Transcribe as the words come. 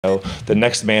the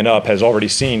next man up has already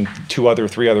seen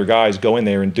three other guys go in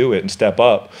there and do it and step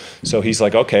up. So he's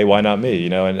like, okay, why not me?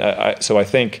 And so I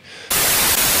think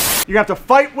you have to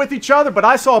fight with each other, but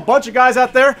I saw a bunch of guys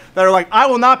out there that are like, I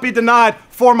will not be denied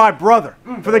for my brother,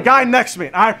 for the guy next to me.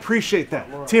 And I appreciate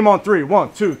that. Team on three.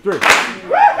 1, 2, 3.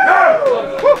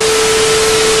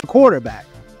 Quarterback,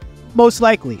 most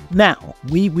likely. Now,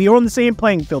 we are on the same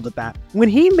playing field with that. When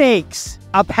he makes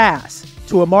a pass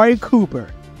to Amari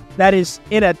Cooper that is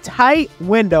in a tight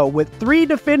window with 3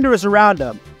 defenders around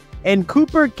him, and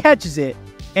Cooper catches it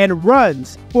and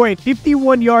runs for a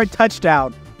 51-yard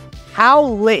touchdown, how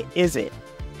lit is it?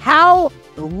 How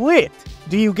lit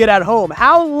do you get at home?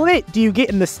 How lit do you get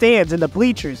in the stands, in the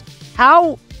bleachers?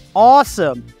 How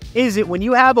awesome is it when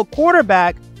you have a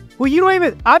quarterback who you don't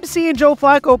even... I'm seeing Joe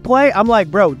Flacco play. I'm like,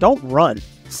 bro, don't run.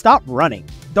 Stop running.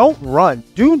 Don't run.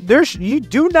 You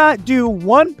do not do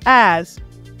one pass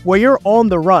where you're on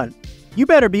the run. You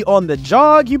better be on the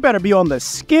jog. You better be on the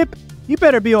skip. You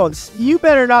better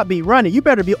not be running. You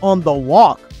better be on the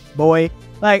walk, boy.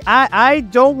 Like, I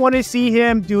don't want to see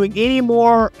him doing any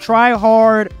more try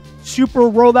hard, super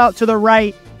roll out to the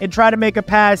right and try to make a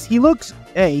pass. He looks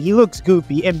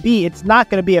goofy. And B, it's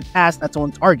not going to be a pass that's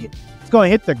on target. It's going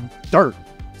to hit the dirt.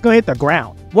 It's going to hit the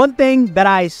ground. One thing that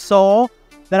I saw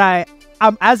that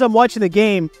as I'm watching the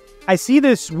game, I see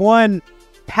this one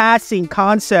passing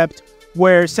concept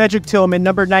where Cedric Tillman,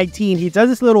 number 19, he does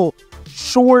this little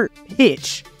short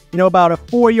hitch, about a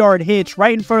 4-yard hitch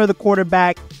right in front of the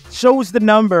quarterback, shows the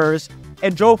numbers,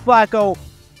 and Joe Flacco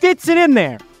fits it in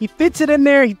there. He fits it in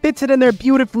there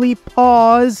beautifully.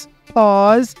 Pause.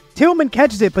 Tillman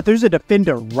catches it, but there's a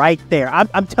defender right there.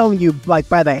 I'm telling you, like,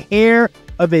 by the hair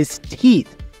of his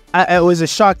teeth. It was a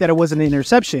shock that it wasn't an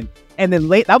interception. And then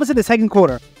that was in the second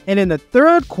quarter. And in the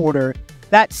third quarter,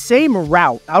 that same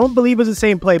route, I don't believe it was the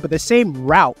same play, but the same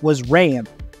route was ran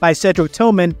by Cedric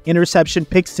Tillman, interception,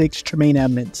 pick 6, Tremaine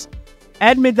Edmunds.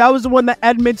 That was the one that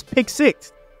Edmunds pick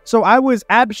 6. So I was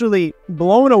absolutely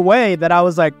blown away that I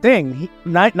was like, dang,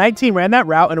 19 ran that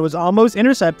route and it was almost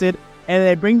intercepted. And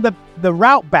they bring the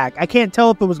route back. I can't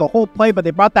tell if it was the whole play, but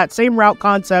they brought that same route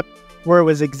concept where it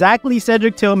was exactly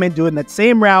Cedric Tillman doing that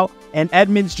same route, and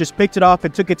Edmunds just picked it off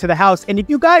and took it to the house. And if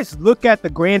you guys look at the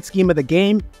grand scheme of the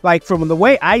game, like from the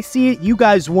way I see it, you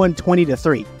guys won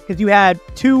 20-3 because you had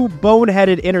 2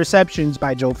 boneheaded interceptions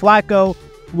by Joe Flacco,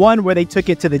 one where they took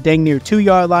it to the dang near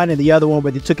 2-yard line and the other one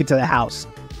where they took it to the house.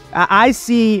 I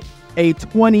see a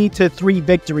 20-3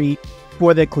 victory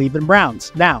for the Cleveland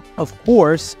Browns. Now, of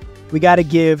course, we got to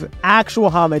give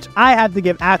actual homage. I have to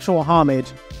give actual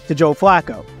homage to Joe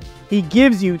Flacco. He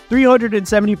gives you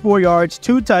 374 yards,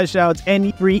 2 touchdowns,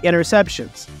 and 3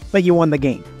 interceptions. But you won the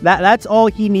game. That's all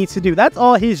he needs to do. That's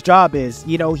all his job is.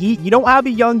 You don't have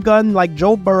a young gun like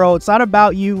Joe Burrow. It's not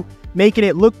about you making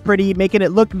it look pretty, making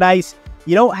it look nice.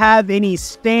 You don't have any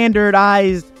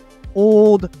standardized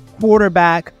old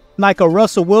quarterback like a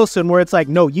Russell Wilson where it's like,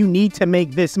 no, you need to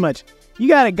make this much. You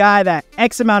got a guy that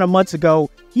X amount of months ago,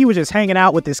 he was just hanging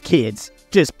out with his kids,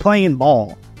 just playing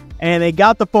ball. And they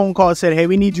got the phone call and said, hey,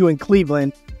 we need you in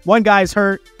Cleveland. One guy's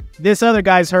hurt. This other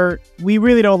guy's hurt. We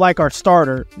really don't like our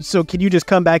starter. So can you just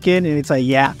come back in? And it's like,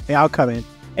 yeah, I'll come in.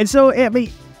 And so, I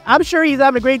mean, I'm sure he's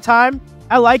having a great time.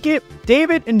 I like it.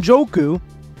 David Njoku,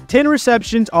 10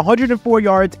 receptions, 104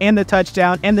 yards, and the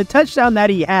touchdown. And the touchdown that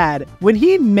he had, when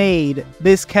he made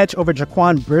this catch over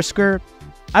Jaquan Brisker,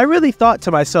 I really thought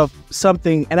to myself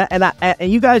something, and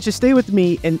you guys just stay with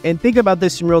me and think about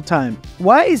this in real time.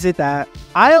 Why is it that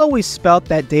I always felt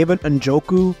that David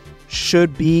Njoku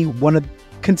should be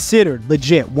considered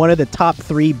legit one of the top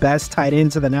 3 best tight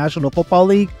ends of the National Football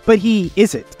League, but he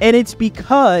isn't. And it's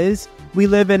because we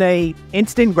live in a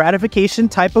instant gratification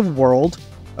type of world.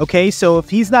 Okay, so if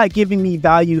he's not giving me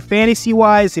value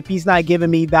fantasy-wise, if he's not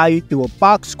giving me value through a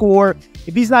box score,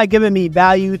 if he's not giving me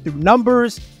value through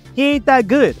numbers, he ain't that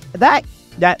good. That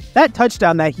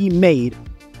touchdown that he made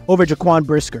over Jaquan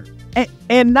Brisker.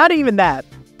 And not even that.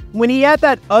 When he had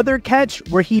that other catch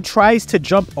where he tries to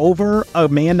jump over a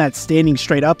man that's standing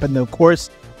straight up and of course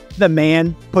the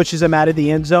man pushes him out of the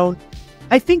end zone,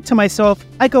 I think to myself,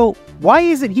 I go, why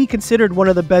isn't he considered one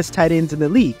of the best tight ends in the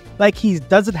league? Like, he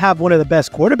doesn't have one of the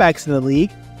best quarterbacks in the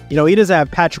league. He doesn't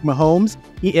have Patrick Mahomes.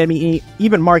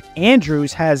 Even Mark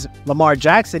Andrews has Lamar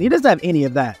Jackson. He doesn't have any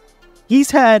of that. He's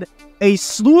had a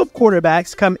slew of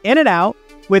quarterbacks come in and out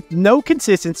with no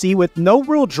consistency, with no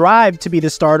real drive to be the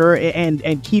starter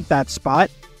and keep that spot.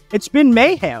 It's been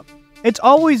mayhem. It's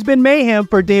always been mayhem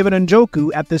for David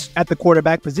Njoku at the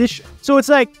quarterback position. So it's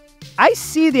like, I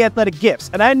see the athletic gifts,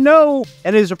 and I know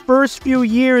in his first few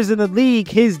years in the league,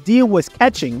 his deal was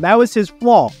catching. That was his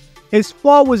flaw. His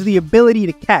flaw was the ability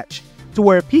to catch, to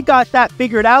where if he got that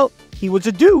figured out, he was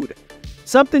a dude.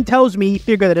 Something tells me he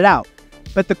figured it out,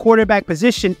 but the quarterback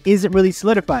position isn't really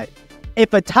solidified.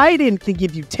 If a tight end can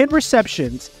give you 10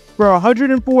 receptions for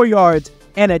 104 yards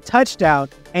and a touchdown,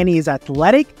 and he's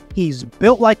athletic, he's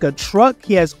built like a truck,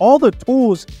 he has all the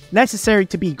tools necessary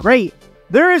to be great,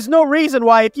 there is no reason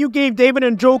why if you gave David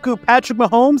Njoku Patrick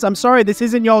Mahomes, I'm sorry, this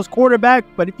isn't y'all's quarterback,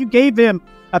 but if you gave him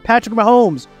a Patrick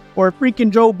Mahomes or a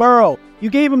freaking Joe Burrow, you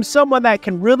gave him someone that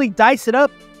can really dice it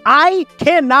up, I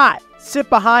cannot sit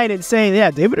behind and say,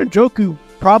 yeah, David Njoku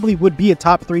probably would be a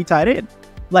top 3 tight end.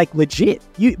 Like, legit.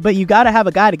 But you got to have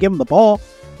a guy to give him the ball.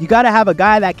 You got to have a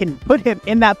guy that can put him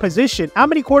in that position. How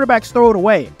many quarterbacks throw it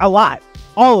away? A lot.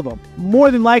 All of them.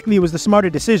 More than likely, it was the smarter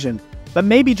decision. But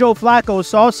maybe Joe Flacco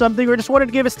saw something or just wanted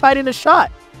to give his tight end a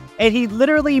shot. And he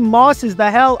literally mosses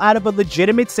the hell out of a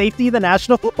legitimate safety in the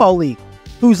National Football League,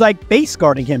 who's like base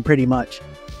guarding him pretty much.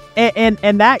 And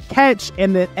that catch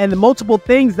and the multiple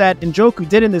things that Njoku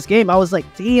did in this game, I was like,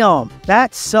 damn,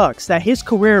 that sucks. That his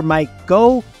career might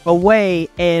go away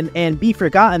and be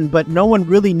forgotten, but no one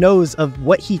really knows of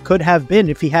what he could have been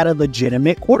if he had a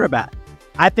legitimate quarterback.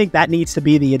 I think that needs to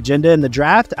be the agenda in the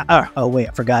draft. Oh, wait,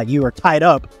 I forgot. You are tied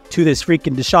up to this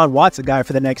freaking Deshaun Watson guy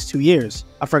for the next 2 years.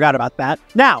 I forgot about that.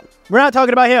 Now, we're not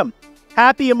talking about him.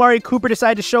 Happy Amari Cooper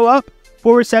decided to show up.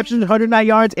 4 receptions, 109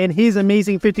 yards, and his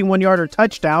amazing 51-yarder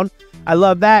touchdown. I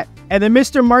love that. And then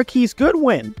Mr. Marquise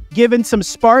Goodwin, giving some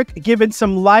spark, giving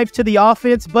some life to the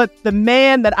offense. But the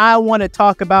man that I want to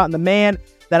talk about and the man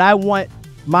that I want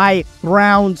my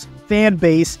Browns fan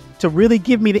base to really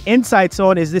give me the insights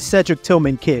on is this Cedric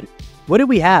Tillman kid. What do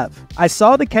we have? I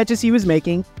saw the catches he was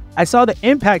making. I saw the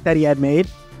impact that he had made.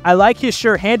 I like his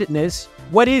sure-handedness.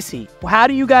 What is he? How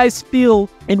do you guys feel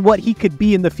in what he could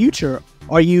be in the future?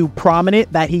 Are you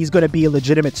prominent that he's going to be a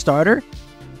legitimate starter?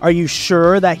 Are you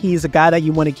sure that he's a guy that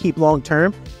you want to keep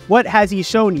long-term? What has he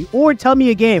shown you? Or tell me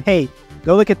a game. Hey,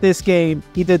 go look at this game.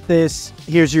 He did this.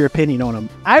 Here's your opinion on him.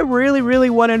 I really, really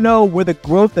want to know where the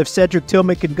growth of Cedric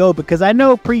Tillman could go, because I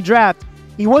know pre-draft,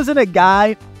 he wasn't a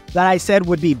guy that I said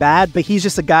would be bad, but he's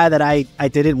just a guy that I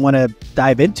didn't want to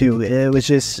dive into. It was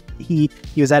just, he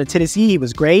was out of Tennessee. He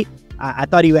was great. I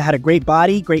thought he had a great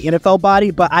body, great NFL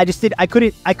body, but I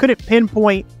couldn't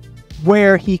pinpoint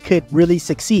where he could really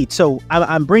succeed. So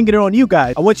I'm bringing it on you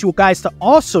guys. I want you guys to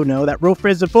also know that Real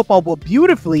Friends in Football will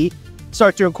beautifully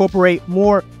start to incorporate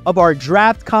more of our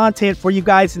draft content for you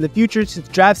guys in the future, since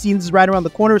draft season is right around the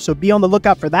corner, so be on the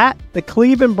lookout for that. The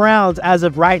Cleveland Browns, as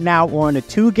of right now, are on a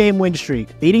 2-game win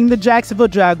streak, beating the Jacksonville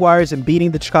Jaguars and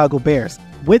beating the Chicago Bears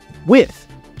with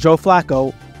Joe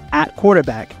Flacco at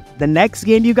quarterback. The next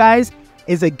game, you guys,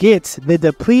 is against the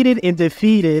depleted and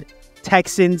defeated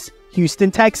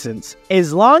Houston Texans.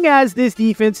 As long as this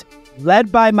defense,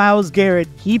 led by Myles Garrett,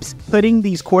 keeps putting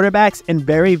these quarterbacks in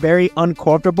very, very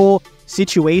uncomfortable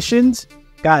situations,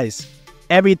 guys,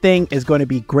 everything is going to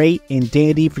be great and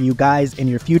dandy for you guys in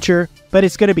your future, but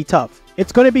it's going to be tough.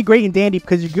 It's going to be great and dandy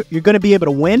because you're going to be able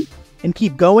to win and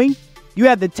keep going. You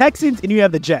have the Texans and you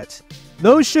have the Jets.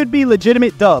 Those should be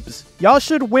legitimate dubs. Y'all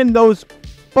should win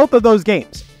both of those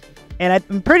games. And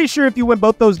I'm pretty sure if you win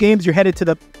both those games, you're headed to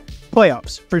the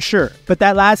playoffs for sure. But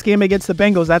that last game against the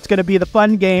Bengals, that's going to be the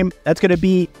fun game. That's going to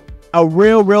be a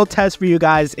real test for you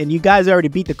guys. And you guys already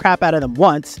beat the crap out of them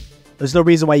once. There's no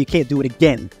reason why you can't do it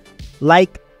again.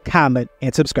 Like, comment,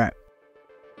 and subscribe.